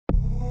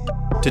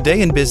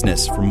Today in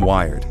Business from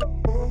Wired.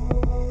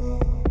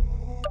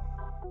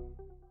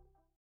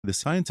 The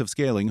Science of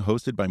Scaling,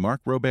 hosted by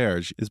Mark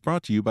Roberge, is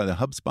brought to you by the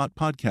HubSpot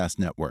Podcast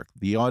Network,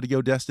 the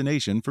audio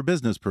destination for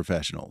business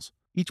professionals.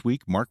 Each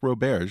week, Mark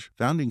Roberge,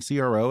 founding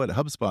CRO at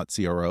HubSpot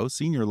CRO,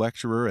 senior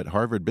lecturer at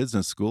Harvard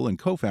Business School, and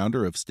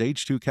co-founder of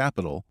Stage 2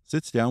 Capital,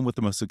 sits down with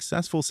the most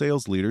successful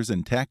sales leaders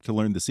in tech to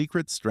learn the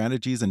secrets,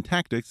 strategies, and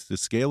tactics to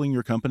scaling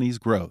your company's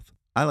growth.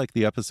 I like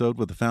the episode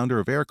with the founder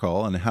of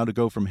Aircall on how to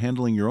go from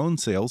handling your own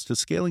sales to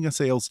scaling a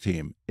sales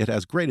team. It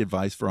has great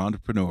advice for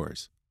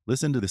entrepreneurs.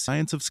 Listen to The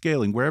Science of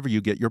Scaling wherever you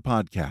get your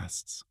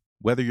podcasts.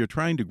 Whether you're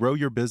trying to grow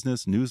your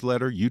business,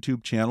 newsletter,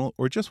 YouTube channel,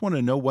 or just want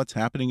to know what's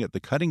happening at the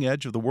cutting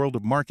edge of the world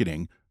of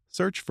marketing,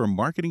 search for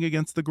Marketing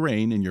Against the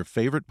Grain in your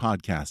favorite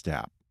podcast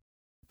app.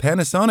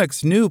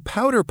 Panasonic's new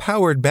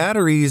powder-powered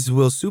batteries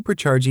will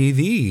supercharge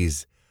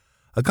EVs.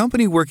 A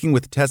company working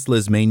with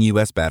Tesla's main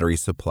U.S. battery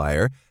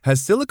supplier has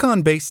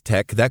silicon-based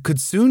tech that could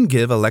soon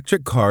give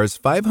electric cars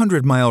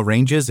 500-mile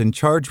ranges and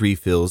charge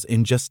refills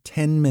in just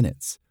 10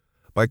 minutes.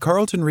 By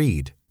Carlton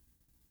Reed.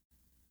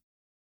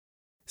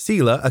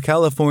 Sila, a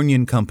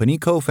Californian company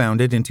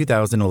co-founded in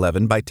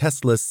 2011 by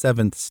Tesla's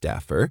seventh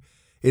staffer,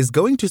 is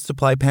going to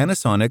supply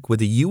Panasonic with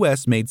a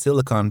U.S.-made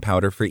silicon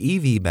powder for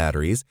EV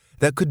batteries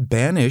that could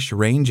banish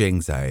range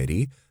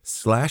anxiety,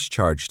 slash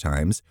charge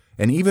times,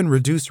 and even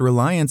reduce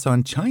reliance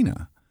on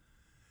China.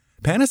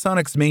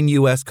 Panasonic's main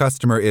U.S.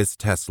 customer is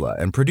Tesla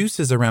and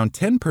produces around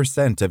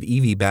 10% of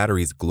EV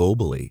batteries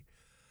globally.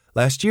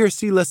 Last year,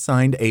 Sila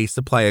signed a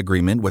supply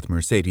agreement with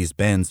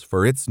Mercedes-Benz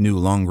for its new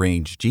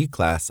long-range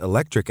G-Class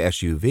electric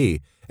SUV,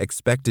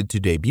 expected to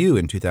debut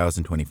in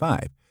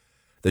 2025.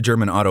 The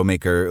German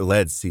automaker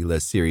led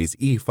Sila's Series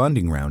E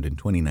funding round in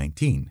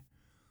 2019.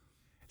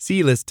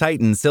 Sila's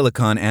Titan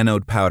silicon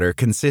anode powder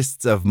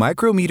consists of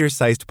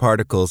micrometer-sized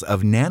particles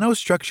of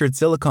nanostructured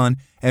silicon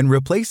and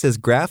replaces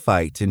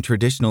graphite in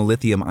traditional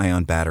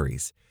lithium-ion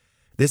batteries.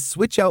 This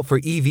switch-out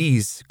for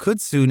EVs could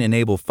soon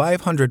enable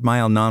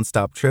 500-mile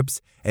nonstop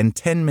trips and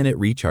 10-minute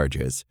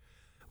recharges.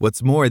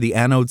 What's more, the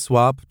anode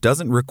swap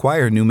doesn't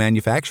require new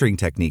manufacturing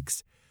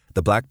techniques.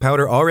 The black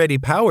powder already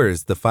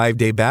powers the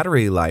 5-day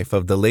battery life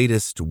of the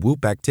latest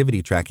Whoop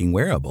activity tracking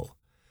wearable.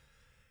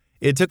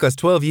 It took us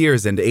 12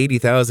 years and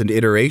 80,000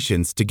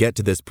 iterations to get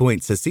to this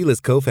point, says Sila's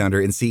co-founder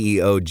and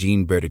CEO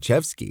Gene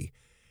Berdichevsky.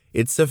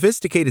 It's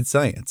sophisticated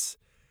science.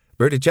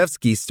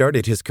 Berdichevsky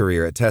started his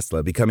career at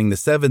Tesla, becoming the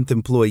seventh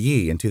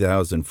employee in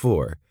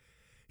 2004.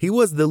 He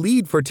was the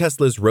lead for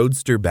Tesla's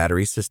Roadster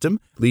battery system,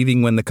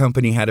 leaving when the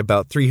company had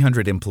about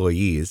 300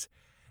 employees.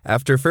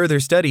 After further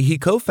study, he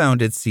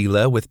co-founded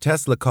Sila with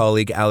Tesla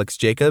colleague Alex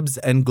Jacobs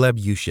and Gleb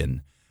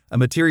Yushin, a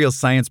materials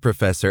science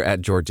professor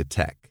at Georgia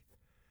Tech.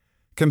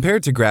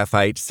 Compared to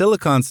graphite,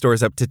 silicon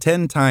stores up to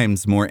 10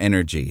 times more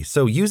energy,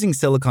 so using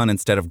silicon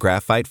instead of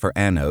graphite for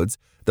anodes,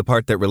 the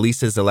part that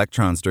releases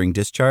electrons during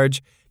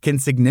discharge, can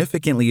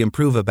significantly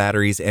improve a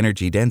battery's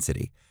energy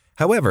density.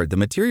 However, the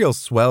material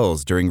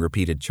swells during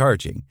repeated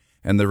charging,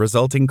 and the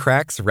resulting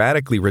cracks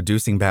radically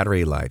reducing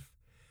battery life.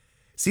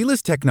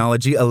 Sila's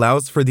technology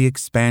allows for the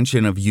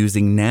expansion of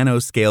using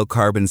nanoscale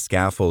carbon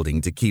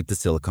scaffolding to keep the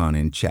silicon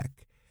in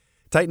check.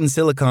 Titan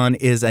silicon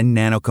is a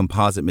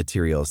nanocomposite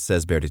material,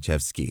 says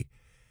Berdichevsky.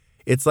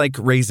 It's like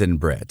raisin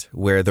bread,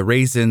 where the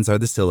raisins are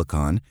the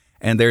silicon,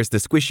 and there's the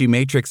squishy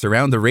matrix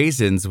around the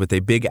raisins with a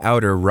big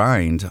outer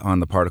rind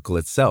on the particle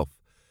itself.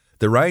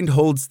 The rind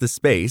holds the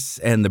space,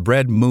 and the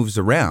bread moves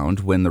around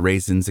when the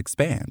raisins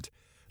expand.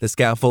 The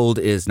scaffold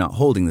is not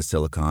holding the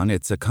silicon,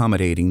 it's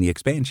accommodating the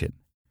expansion.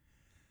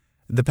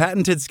 The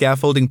patented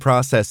scaffolding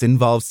process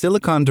involves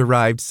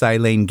silicon-derived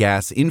silane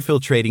gas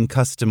infiltrating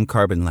custom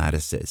carbon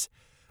lattices.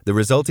 The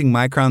resulting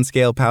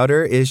micron-scale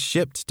powder is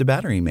shipped to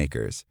battery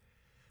makers.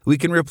 We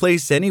can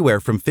replace anywhere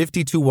from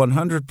 50 to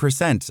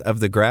 100% of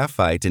the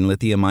graphite in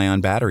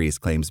lithium-ion batteries,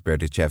 claims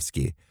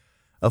Berdichevsky.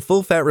 A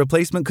full-fat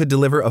replacement could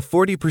deliver a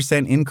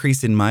 40%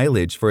 increase in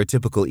mileage for a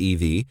typical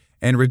EV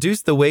and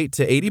reduce the weight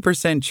to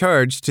 80%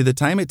 charge to the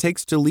time it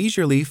takes to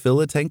leisurely fill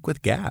a tank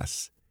with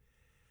gas.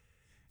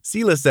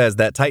 Sila says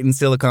that Titan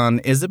silicon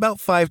is about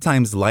 5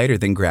 times lighter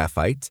than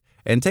graphite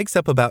and takes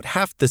up about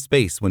half the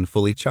space when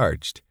fully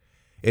charged.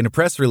 In a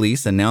press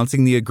release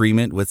announcing the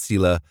agreement with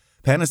Sila,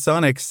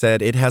 Panasonic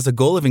said it has a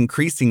goal of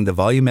increasing the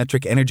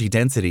volumetric energy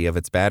density of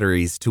its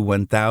batteries to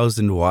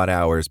 1,000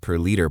 watt-hours per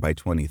liter by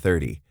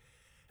 2030.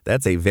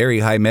 That's a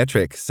very high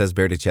metric, says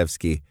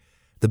Berdichevsky.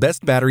 The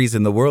best batteries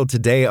in the world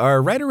today are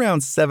right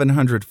around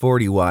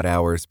 740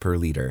 watt-hours per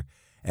liter,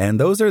 and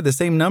those are the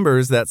same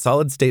numbers that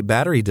solid-state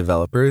battery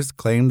developers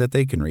claim that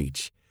they can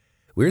reach.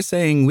 We're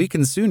saying we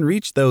can soon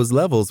reach those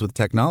levels with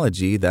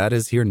technology that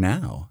is here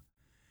now.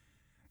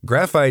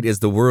 Graphite is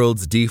the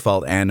world's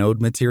default anode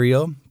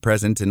material,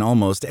 present in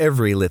almost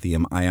every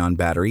lithium-ion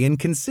battery and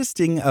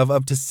consisting of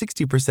up to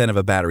 60% of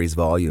a battery's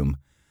volume.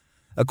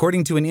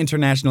 According to an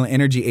International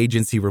Energy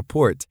Agency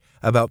report,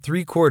 about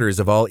 3/4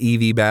 of all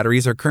EV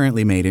batteries are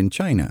currently made in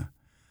China.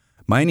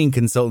 Mining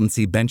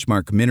consultancy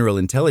Benchmark Mineral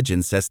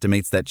Intelligence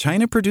estimates that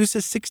China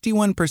produces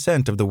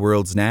 61% of the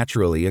world's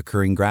naturally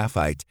occurring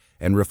graphite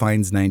and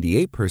refines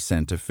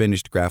 98% of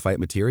finished graphite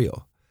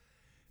material.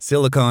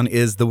 Silicon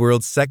is the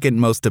world's second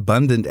most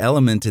abundant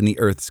element in the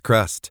Earth's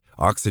crust.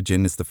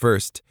 Oxygen is the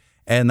first,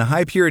 and the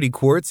high-purity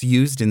quartz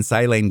used in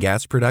silane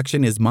gas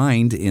production is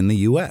mined in the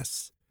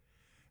U.S.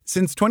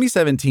 Since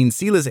 2017,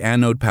 Sila's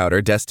anode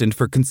powder destined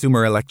for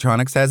consumer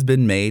electronics has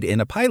been made in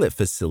a pilot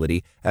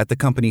facility at the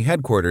company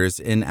headquarters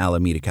in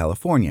Alameda,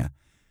 California.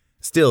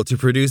 Still, to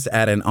produce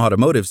at an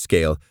automotive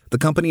scale, the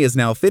company is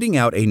now fitting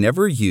out a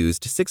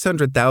never-used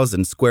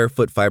 600,000 square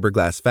foot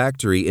fiberglass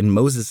factory in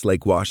Moses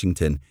Lake,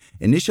 Washington,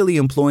 initially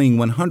employing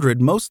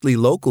 100 mostly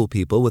local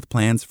people with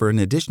plans for an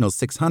additional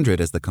 600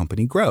 as the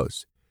company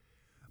grows.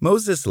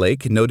 Moses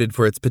Lake, noted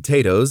for its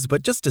potatoes,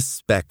 but just a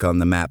speck on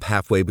the map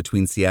halfway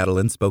between Seattle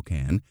and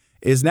Spokane,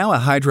 is now a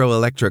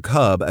hydroelectric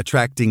hub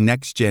attracting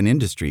next-gen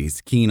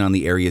industries keen on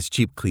the area's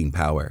cheap clean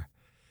power.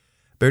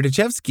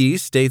 Berdichevsky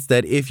states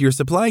that if you're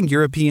supplying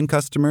European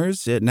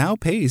customers, it now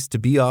pays to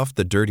be off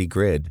the dirty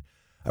grid.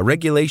 A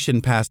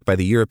regulation passed by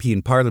the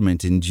European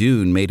Parliament in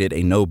June made it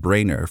a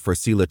no-brainer for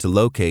Sila to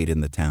locate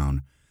in the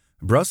town.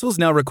 Brussels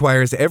now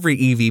requires every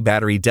EV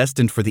battery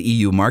destined for the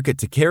EU market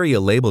to carry a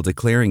label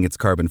declaring its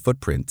carbon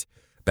footprint.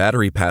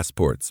 Battery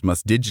passports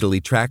must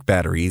digitally track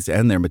batteries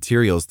and their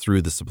materials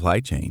through the supply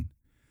chain.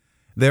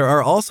 There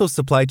are also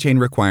supply chain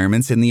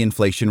requirements in the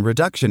Inflation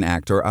Reduction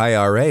Act, or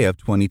IRA, of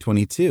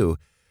 2022.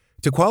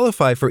 To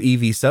qualify for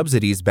EV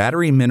subsidies,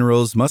 battery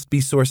minerals must be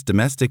sourced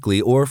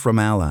domestically or from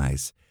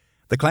allies.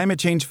 The climate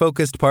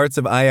change-focused parts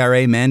of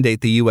IRA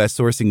mandate the U.S.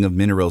 sourcing of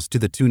minerals to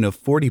the tune of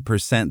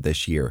 40%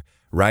 this year,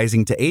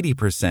 rising to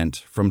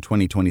 80% from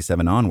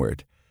 2027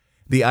 onward.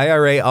 The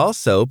IRA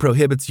also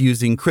prohibits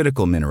using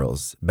critical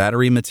minerals,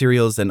 battery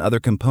materials, and other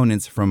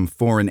components from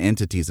foreign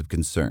entities of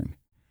concern.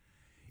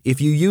 If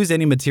you use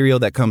any material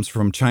that comes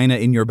from China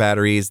in your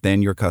batteries,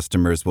 then your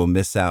customers will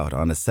miss out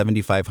on a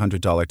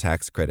 $7,500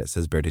 tax credit,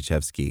 says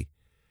Berdichevsky.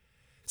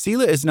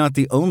 Sila is not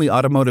the only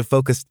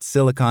automotive-focused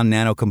silicon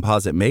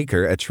nanocomposite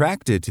maker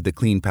attracted to the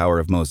clean power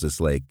of Moses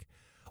Lake.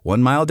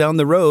 1 mile down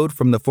the road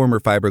from the former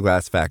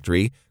fiberglass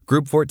factory,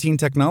 Group 14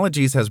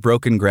 Technologies has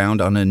broken ground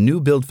on a new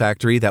build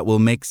factory that will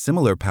make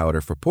similar powder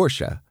for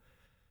Porsche.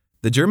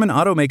 The German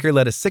automaker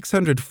led a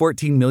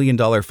 $614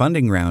 million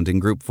funding round in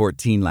Group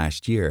 14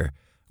 last year.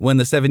 When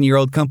the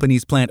 7-year-old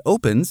company's plant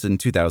opens in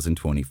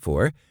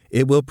 2024,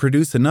 it will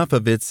produce enough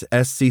of its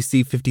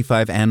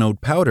SCC55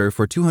 anode powder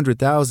for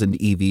 200,000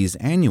 EVs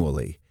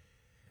annually.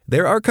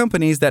 There are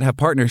companies that have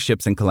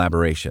partnerships and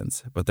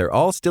collaborations, but they're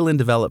all still in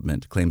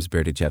development, claims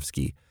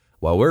Berdichevsky,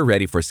 while we're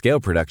ready for scale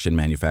production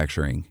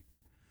manufacturing.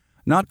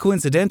 Not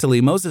coincidentally,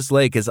 Moses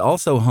Lake is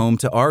also home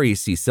to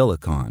REC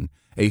Silicon,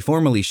 a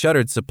formerly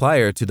shuttered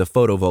supplier to the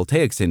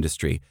photovoltaics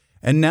industry,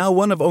 and now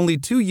one of only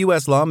 2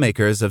 U.S.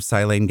 lawmakers of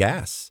silane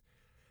gas.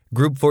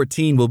 Group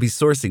 14 will be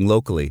sourcing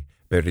locally.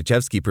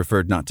 Berdichevsky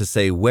preferred not to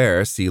say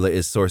where Sila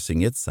is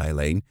sourcing its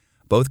silane.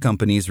 Both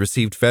companies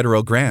received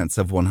federal grants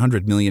of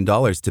 $100 million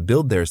to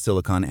build their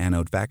silicon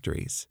anode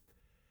factories.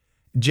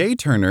 Jay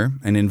Turner,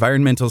 an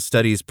environmental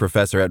studies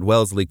professor at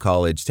Wellesley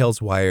College,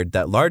 tells Wired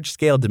that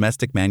large-scale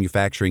domestic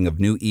manufacturing of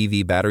new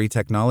EV battery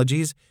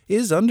technologies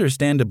is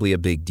understandably a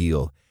big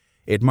deal.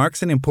 It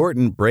marks an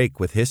important break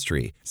with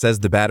history, says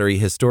the battery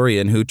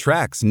historian who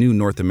tracks new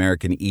North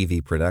American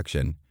EV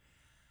production.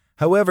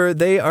 However,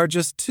 they are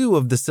just 2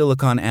 of the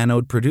silicon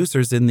anode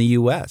producers in the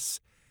U.S.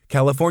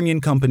 Californian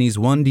companies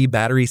 1D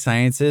Battery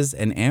Sciences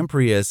and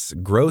Amprius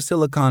grow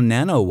silicon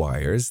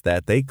nanowires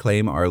that they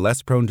claim are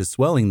less prone to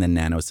swelling than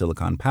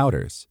nanosilicon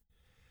powders.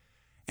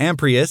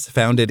 Amprius,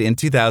 founded in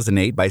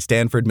 2008 by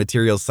Stanford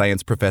materials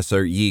science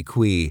professor Yi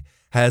Kui,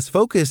 has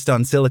focused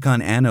on silicon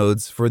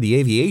anodes for the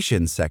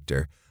aviation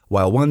sector,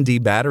 while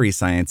 1D Battery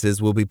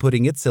Sciences will be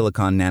putting its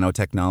silicon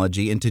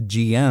nanotechnology into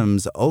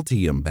GM's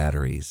Ultium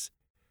batteries.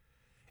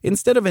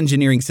 Instead of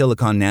engineering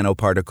silicon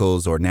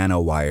nanoparticles or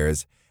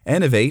nanowires,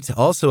 Innovate,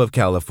 also of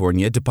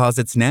California,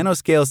 deposits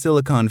nanoscale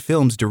silicon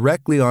films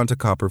directly onto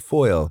copper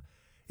foil.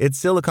 Its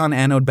silicon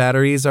anode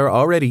batteries are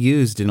already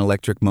used in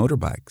electric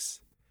motorbikes.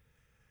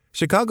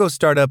 Chicago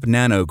startup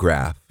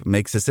Nanograph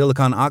makes a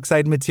silicon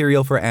oxide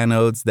material for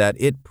anodes that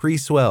it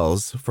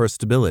pre-swells for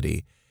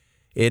stability.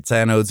 Its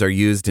anodes are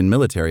used in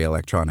military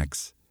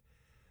electronics.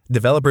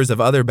 Developers of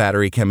other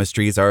battery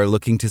chemistries are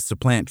looking to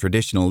supplant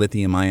traditional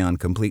lithium-ion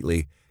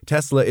completely.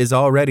 Tesla is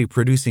already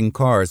producing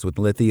cars with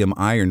lithium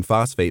iron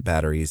phosphate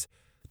batteries.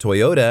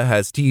 Toyota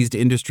has teased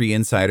industry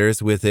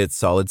insiders with its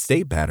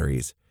solid-state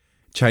batteries.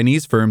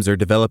 Chinese firms are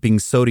developing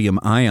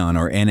sodium-ion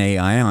or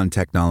Na-ion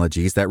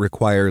technologies that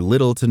require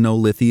little to no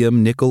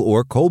lithium, nickel,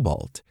 or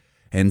cobalt.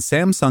 And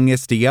Samsung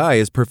SDI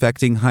is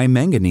perfecting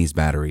high-manganese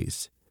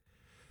batteries.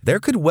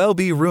 There could well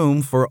be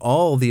room for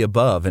all the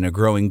above in a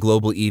growing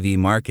global EV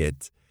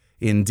market.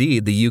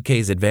 Indeed, the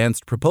UK's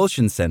Advanced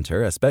Propulsion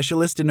Centre, a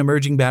specialist in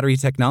emerging battery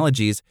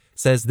technologies,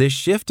 says this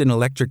shift in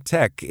electric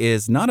tech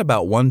is not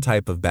about one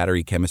type of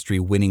battery chemistry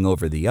winning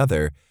over the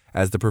other,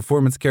 as the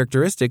performance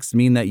characteristics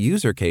mean that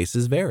user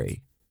cases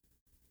vary.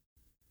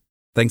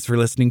 Thanks for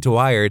listening to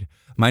Wired.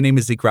 My name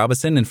is Zeke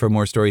Robison, and for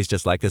more stories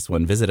just like this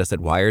one, visit us at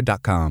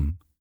wired.com.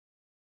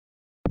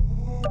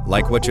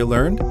 Like what you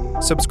learned?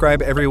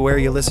 Subscribe everywhere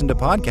you listen to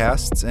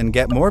podcasts and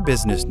get more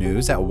business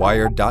news at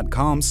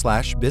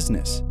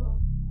wired.com/business.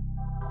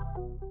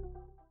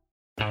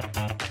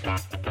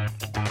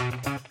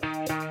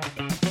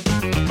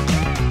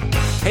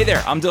 Hey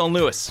there, I'm Dylan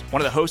Lewis,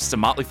 one of the hosts of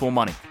Motley Fool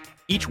Money.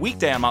 Each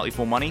weekday on Motley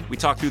Fool Money, we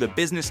talk through the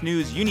business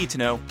news you need to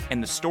know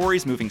and the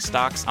stories moving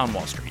stocks on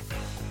Wall Street.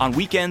 On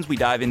weekends, we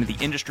dive into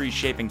the industries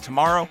shaping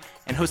tomorrow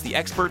and host the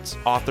experts,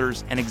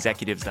 authors, and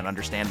executives that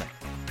understand them.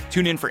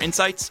 Tune in for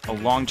insights, a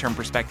long-term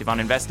perspective on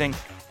investing,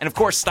 and of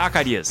course, stock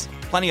ideas.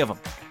 Plenty of them.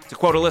 To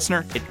quote a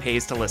listener, it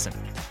pays to listen.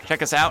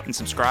 Check us out and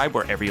subscribe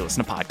wherever you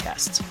listen to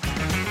podcasts.